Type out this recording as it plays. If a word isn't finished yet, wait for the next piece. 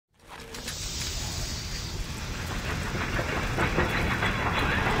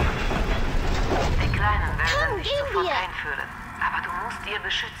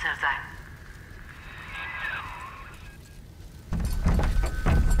Beschützer sein.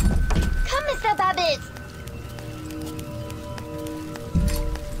 Komm, Mr. Bubbles!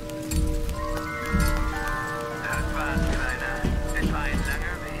 Das war's, Kleiner. Es war ein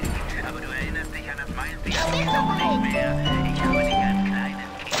langer Weg, aber du erinnerst dich an das Meilenstück Ich bin soweit! nicht mehr. Ich habe dich als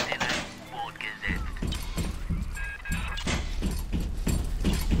kleines Kind in ein Boot gesetzt.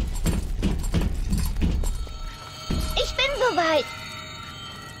 Ich bin soweit!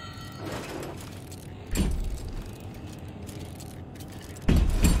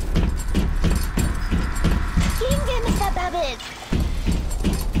 Gehen wir, Mr. Bubbles!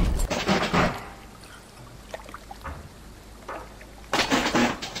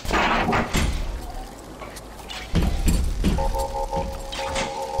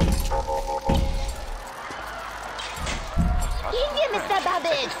 Gehen wir, Mr.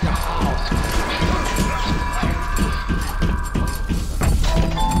 Bubbles!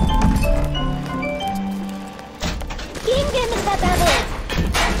 Gehen wir, Mr. Bubbles!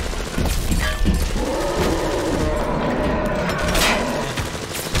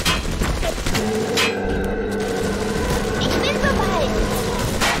 Ich bin soweit!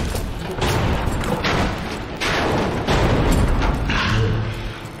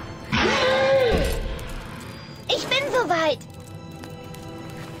 Ich bin soweit!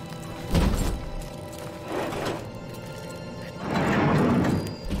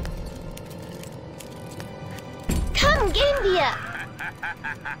 Komm, gehen wir!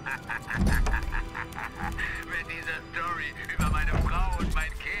 Mit dieser Story über meine Frau und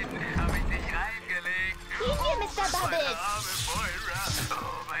mein Kind habe ich dich reingelegt. Gehen wir, Mr. Meine Bubbles! arme Moira.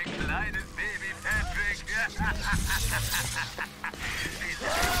 Oh, mein kleines Baby Patrick.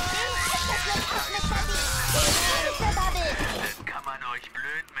 Mr. Bubbles! Das kann man euch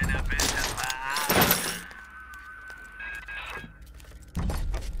Blödmänner besser verarschen.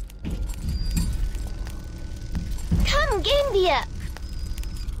 Komm, gehen wir!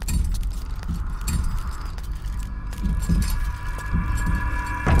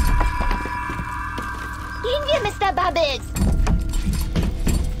 Gehen wir, Mr. Bubbles!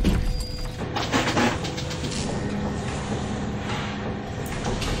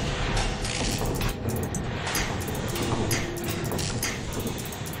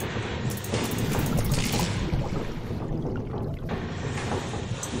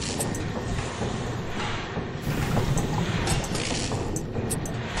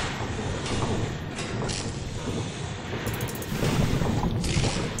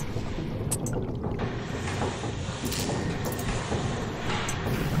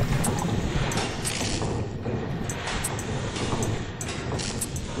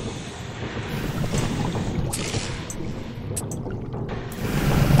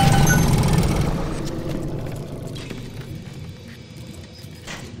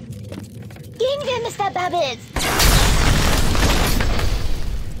 Gehen wir, Mr. Bubbles!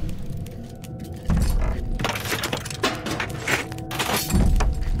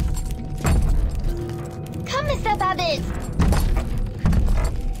 Komm, Mr. Bubbles!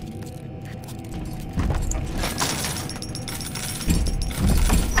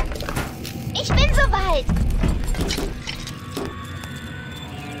 Ich bin soweit!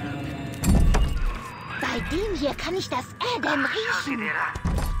 Bei dem hier kann ich das Adam Schau sie riechen. dir an.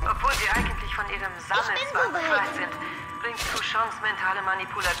 Obwohl sie eigentlich von ihrem Sammelzwang soweit. befreit sind, bringt Touchons mentale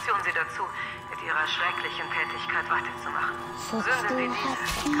Manipulation sie dazu, mit ihrer schrecklichen Tätigkeit weiterzumachen. Fuchs, Sünde wie du hast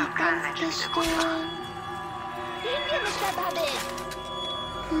diese die kann kein Welt Mensch wieder gut machen. gestohlen. Gehen wir, Mr.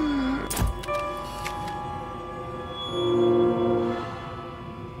 Bubbles!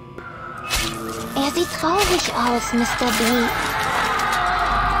 Er sieht traurig aus, Mr. B.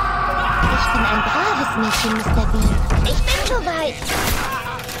 Ich bin ein braves Mädchen, Mr. B. Ich bin soweit.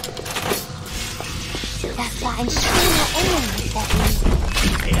 Das war ein schöner Engel, Mr.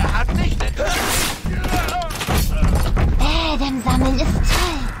 B. Er hat nicht etwas. Adam sammeln ist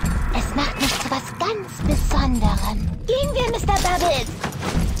toll. Es macht mich zu was ganz Besonderem. Gehen wir, Mr. Bubbles.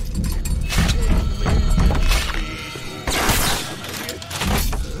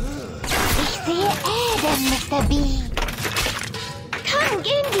 Ich sehe Adam, Mr. B. Komm,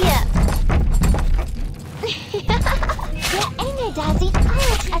 gehen wir. Der Engel da sieht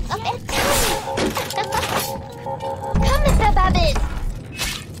aus, als ob er tut. Komm, Mr. Bubbles.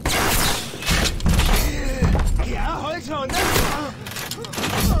 Ja, heute schon.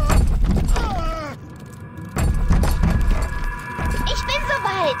 Ich bin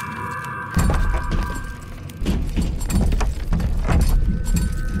soweit.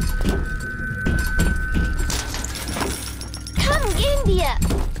 Komm, gehen wir.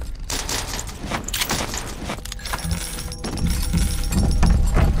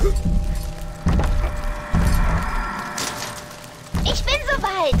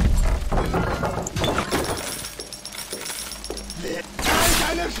 weit.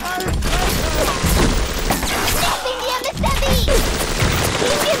 Deine Scheiße! Lassen wir, Mr. B!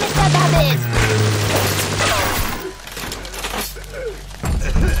 Gehen wir, Mr. Bubbles!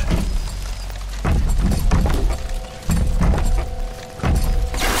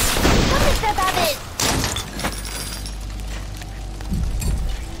 Komm, Mr. Bubbles!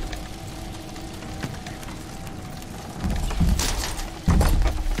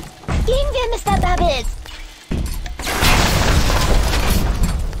 Gehen wir, Mr. Bubbles!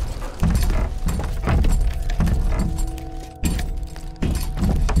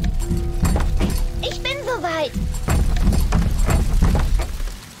 Soweit.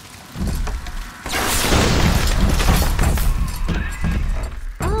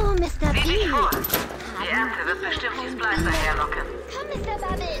 Oh, Mr. B. Die Ernte wird bestimmt die Splicer herlocken. Komm, Mr.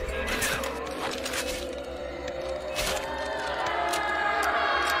 Bubbles.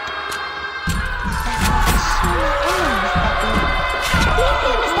 Gehen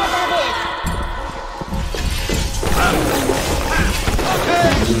wir, Mr. Bubbles.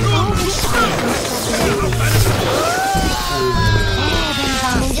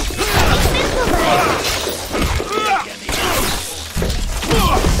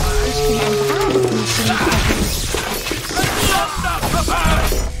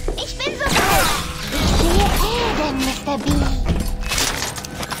 Ich bin so weit. Ich sehe Eden, Mr. B.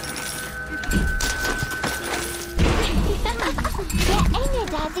 Der Engel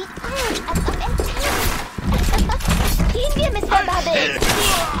da sieht aus, als ob er tanzt. Gehen wir, Mr. Bubbles.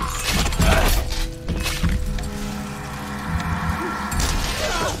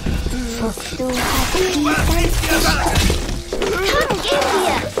 Du hast die ganz bestimmt. Komm, gehen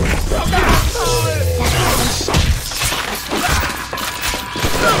wir! Das war ein Schatz.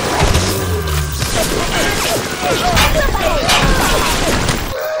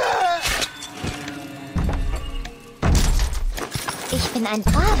 Ich bin ein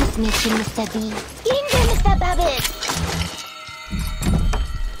braves Mädchen, Mr. B. Gehen wir, Mr. Bubbles!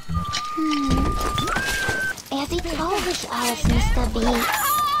 Er sieht traurig aus, Mr. B.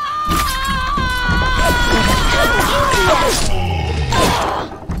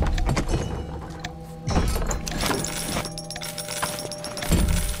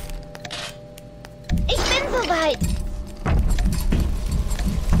 Ich bin soweit.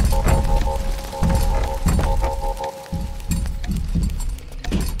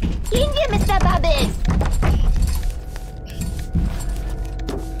 Gehen wir, Mr. Bubbles.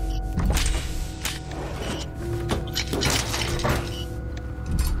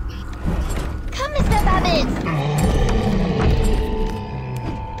 Komm, Mr. Bubbles.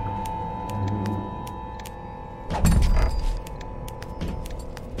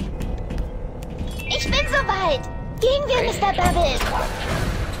 Ich bin soweit. Gehen wir, Mr. Bubbles.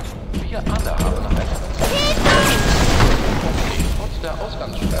 Wir alle haben eine Hilfe! trotz der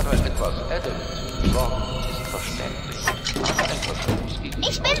Ausgangssperre etwas erdämmt. Sorgen ist verständlich. Aber ein Verstoß gegen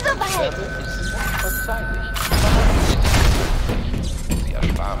Ich bin soweit. ist unverzeihlich. Sie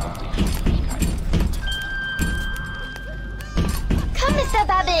ersparen sich Schwierigkeiten. Komm, Mr.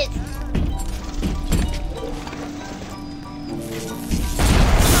 Bubbles.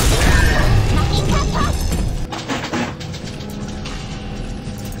 Mach ihn kaputt.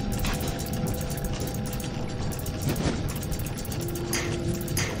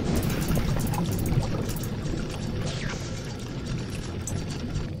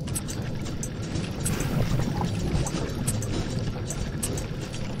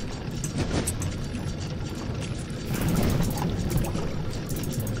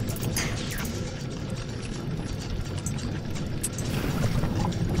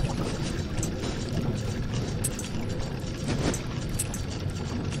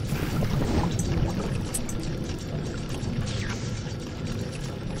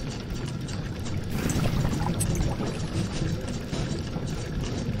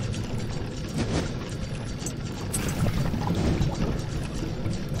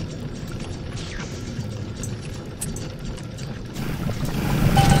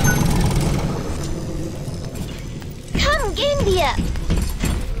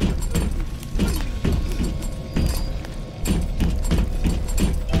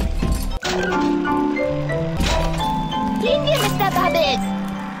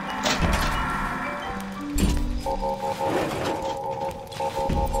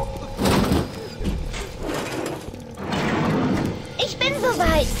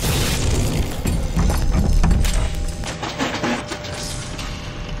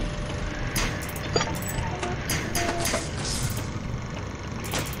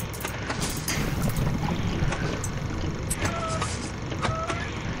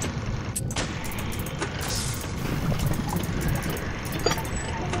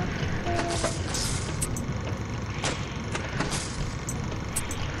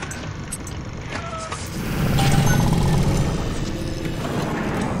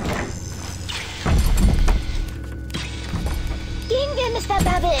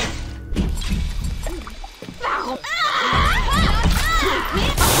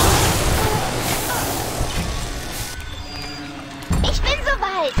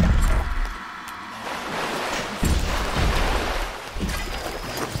 soweit.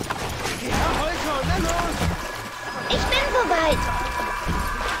 Ja, heute, na los! Ich bin soweit.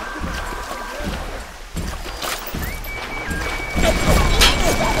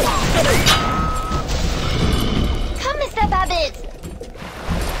 Komm, Mr. Bubbles.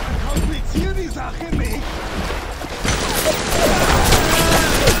 Komplizier die Sache nicht!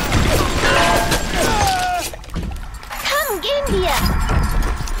 Komm, gehen wir.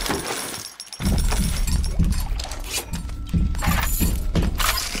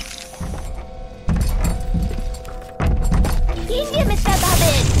 Gehen wir, Mr.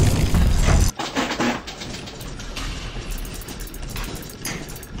 Bubbles.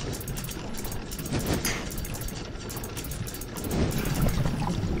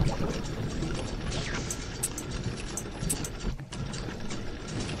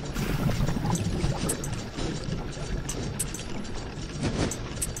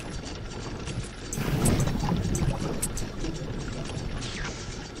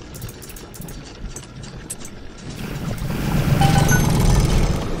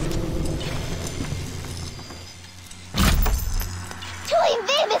 Tu ihm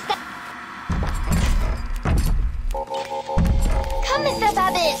weh, Mr. Komm, Mr.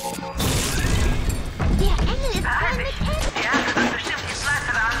 Bubbles. Der Engel ist voll mit Hilfe. Ja, das wird bestimmt die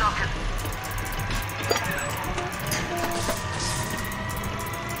Fleiße da anlocken.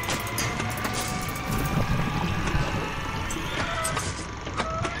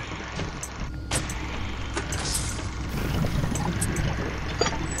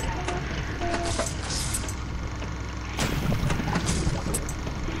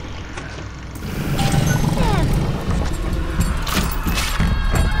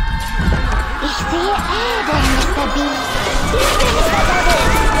 Ich sehe Adam, Mr. B. Hilfe, Mr.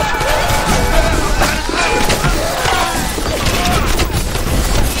 Bubbles.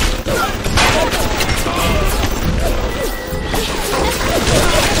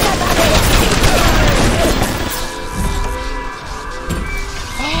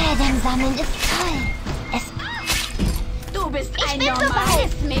 Adam sammeln ist toll. Du bist ein bin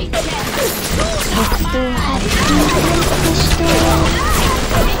normales Mädchen. Guckst du, hast du festgestellt?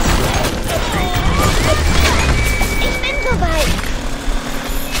 Ich bin soweit.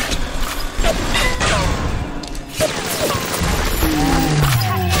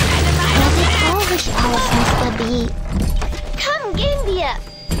 Er sieht traurig aus, Mr. B. Komm, gehen wir.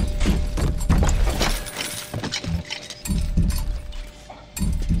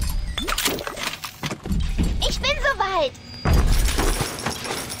 Ich bin soweit.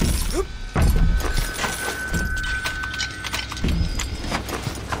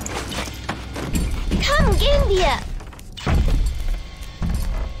 Komm, gehen wir.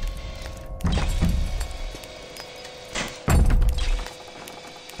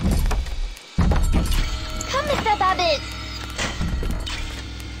 Komm, Mr. Bubbles.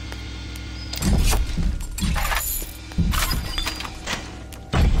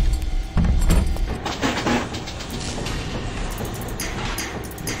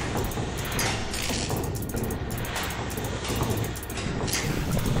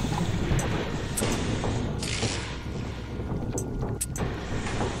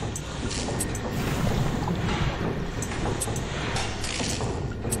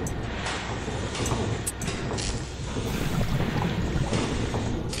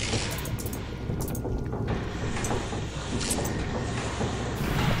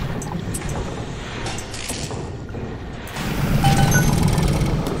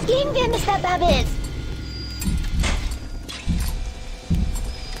 Gehen wir, Mr. Bubbles.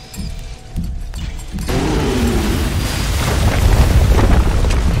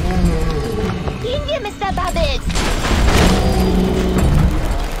 Gehen wir, Mr. Bubbles.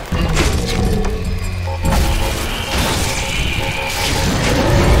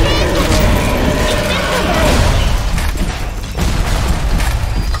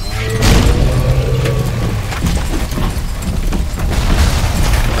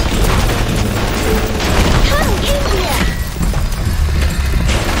 Komm, gehen wir.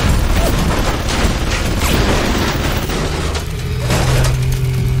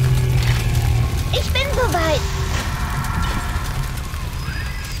 Ich bin soweit.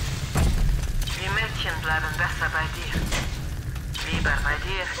 Die Mädchen bleiben besser bei dir. Lieber bei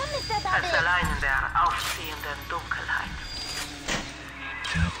dir, Komm, Mr. als Bubbles. allein in der aufziehenden Dunkelheit.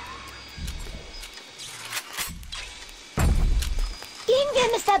 Gehen wir,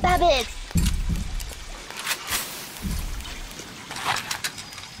 Mr. Bubbles.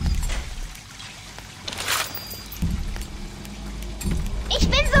 Ich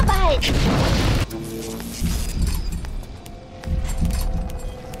bin soweit.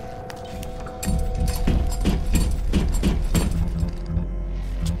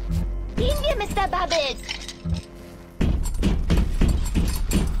 Bubbles.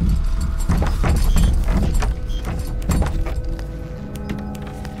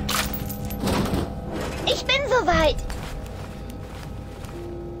 Ich bin soweit.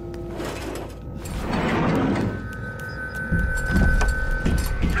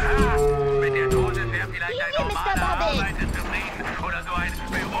 Mit der Drohne wäre vielleicht ein Hier, Mr. normaler Bubbles. Arbeiter zufrieden oder so ein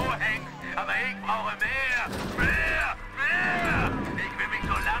Bürohengst. Aber ich brauche mehr. Ich will mich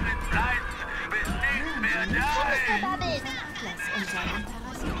so lange treiben, bis nichts mehr da ist. Mr. Bubbles.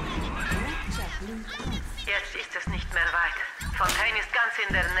 Jetzt ist es nicht mehr weit. Fontaine ist ganz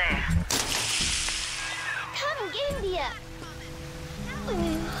in der Nähe. Komm, gehen wir.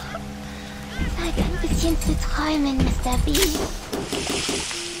 Zeit ein bisschen zu träumen, Mr. B.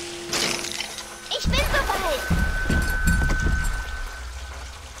 Ich bin soweit.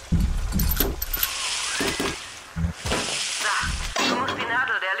 Du musst die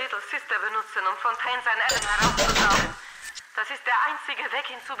Nadel der Little Sister benutzen, um Fontaine sein Ellen herauszusaugen. Das ist der einzige Weg,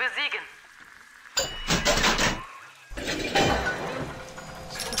 ihn zu besiegen.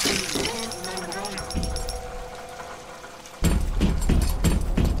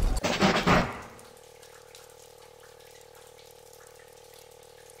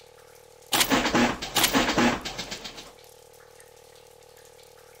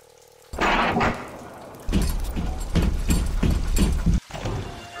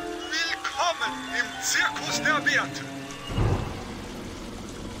 Willkommen im Zirkus der Werte.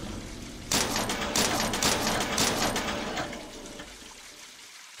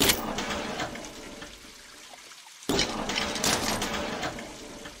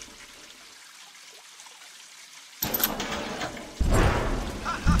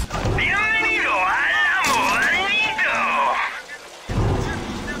 Bienvenido al amorito.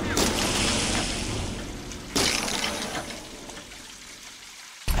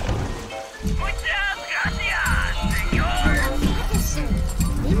 Muchas gracias, señor. Dankeschön.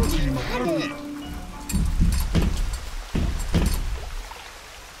 Nimm die Nadel.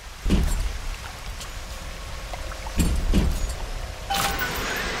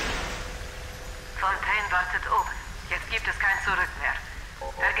 Fontaine wartet oben. Jetzt gibt es kein Zurück mehr.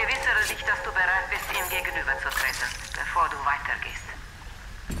 Vergewissere dich, dass du bereit bist, ihm gegenüberzutreten, bevor du weitergehst.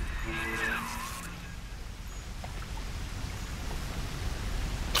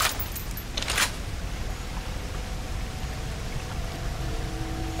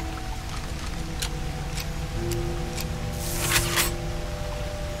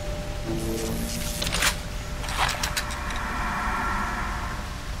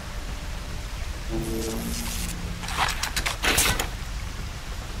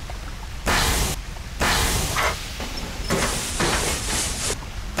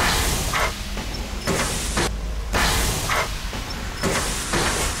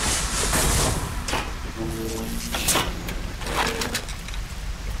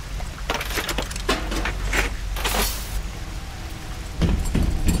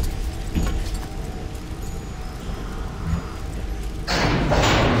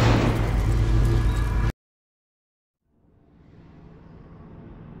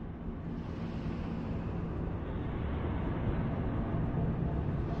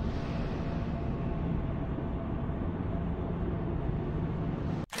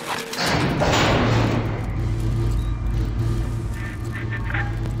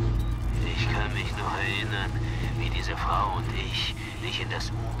 Ich kann mich noch erinnern, wie diese Frau und ich dich in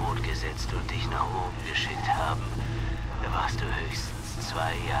das U-Boot gesetzt und dich nach oben geschickt haben. Da warst du höchstens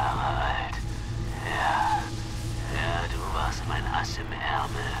 2 Jahre alt. Ja, du warst mein Ass im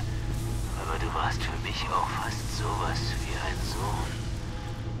Ärmel. Aber du warst für mich auch fast sowas wie ein Sohn.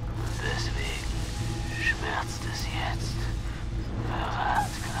 Und deswegen schmerzt es jetzt.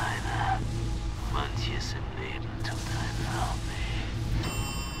 Verrat, Kleiner. Manches im Leben tut einfach weh.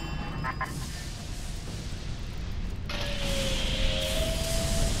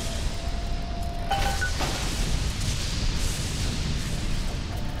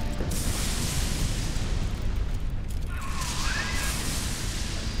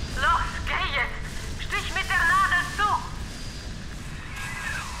 Los, geh jetzt! Stich mit der Nadel zu!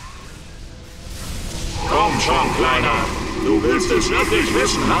 Komm schon, Kleiner. Du willst es wirklich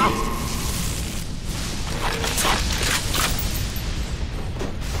wissen, ha?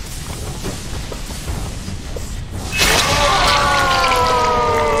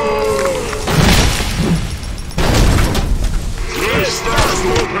 Ist das,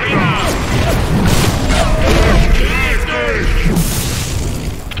 du Bringer? Ich krieg dich!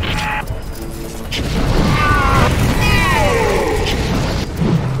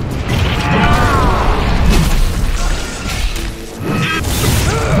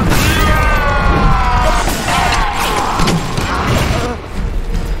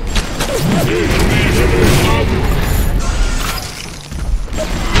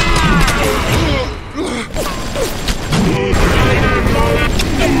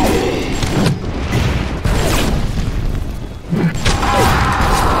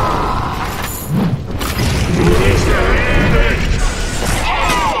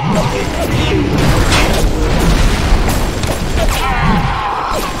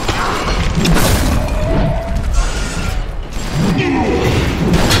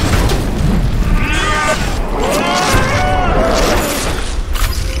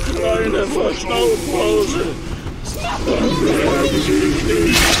 Verschnaufpause. Dann werde ich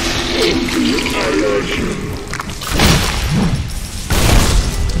dich und die Eierchen.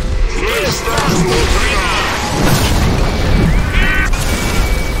 Friss das, du Finger!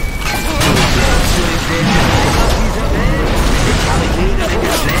 Ich habe jede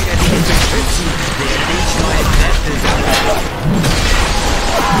Menge Schläger, die ihn beschützen. Werde ich neue Kräfte sammeln.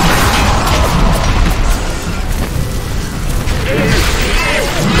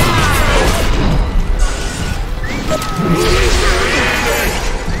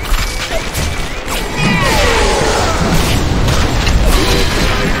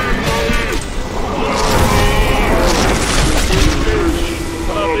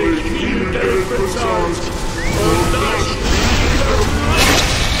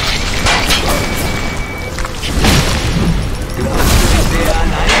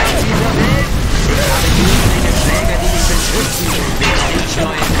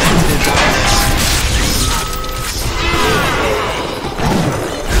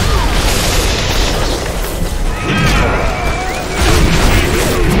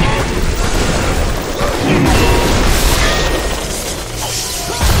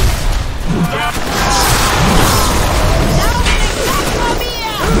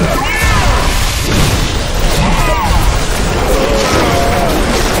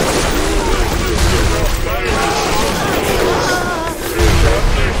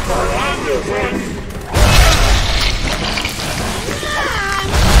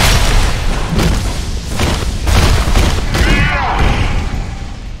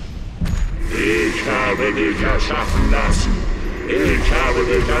 erschaffen lassen. Ich habe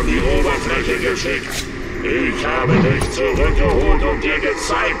dich an die Oberfläche geschickt. Ich habe dich zurückgeholt und dir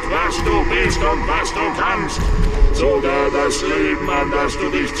gezeigt, was du bist und was du kannst. Sogar das Leben, an das du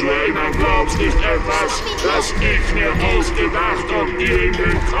dich zu erinnern glaubst, ist etwas, das ich mir ausgedacht und dir in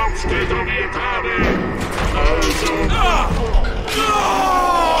den Kopf tätowiert habe. Also...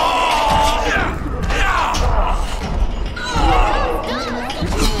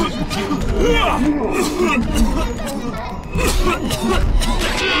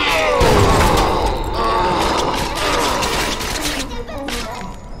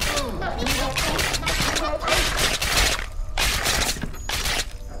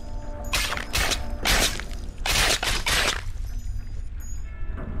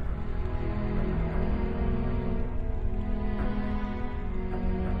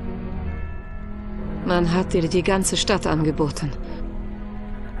 Man hat dir die ganze Stadt angeboten.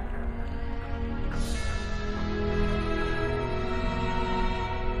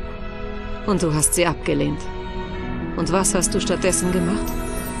 Und du hast sie abgelehnt. Und was hast du stattdessen gemacht?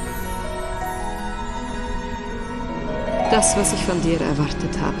 Das, was ich von dir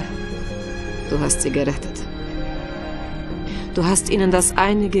erwartet habe. Du hast sie gerettet. Du hast ihnen das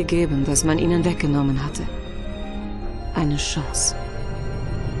eine gegeben, das man ihnen weggenommen hatte. Eine Chance.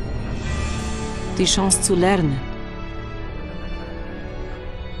 Die Chance zu lernen.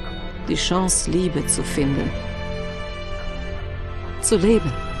 Die Chance, Liebe zu finden. Zu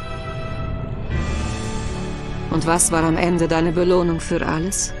leben. Und was war am Ende deine Belohnung für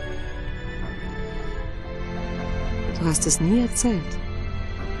alles? Du hast es nie erzählt.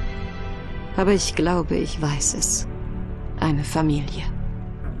 Aber ich glaube, ich weiß es. Eine Familie.